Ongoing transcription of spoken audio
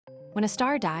When a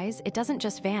star dies, it doesn't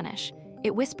just vanish,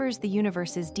 it whispers the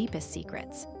universe's deepest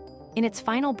secrets. In its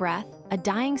final breath, a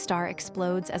dying star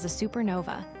explodes as a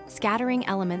supernova, scattering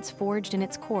elements forged in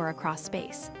its core across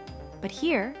space. But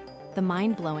here, the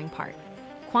mind-blowing part.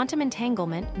 Quantum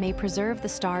entanglement may preserve the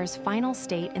star's final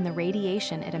state in the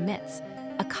radiation it emits,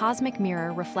 a cosmic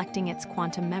mirror reflecting its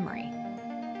quantum memory.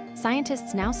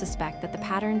 Scientists now suspect that the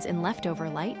patterns in leftover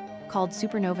light, called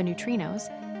supernova neutrinos,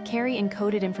 carry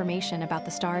encoded information about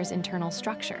the star's internal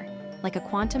structure, like a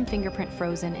quantum fingerprint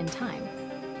frozen in time.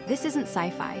 This isn't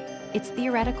sci-fi, it's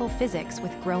theoretical physics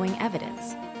with growing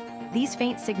evidence. These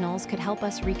faint signals could help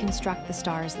us reconstruct the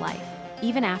star's life,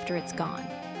 even after it's gone.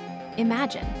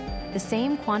 Imagine, the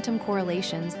same quantum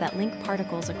correlations that link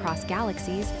particles across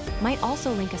galaxies might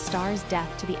also link a star's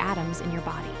death to the atoms in your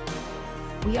body.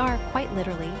 We are, quite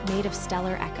literally, made of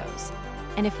stellar echoes.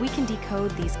 And if we can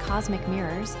decode these cosmic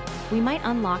mirrors, we might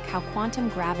unlock how quantum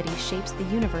gravity shapes the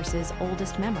universe's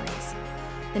oldest memories.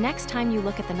 The next time you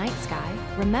look at the night sky,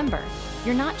 remember,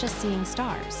 you're not just seeing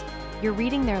stars, you're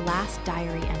reading their last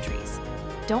diary entries.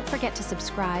 Don't forget to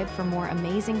subscribe for more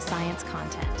amazing science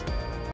content.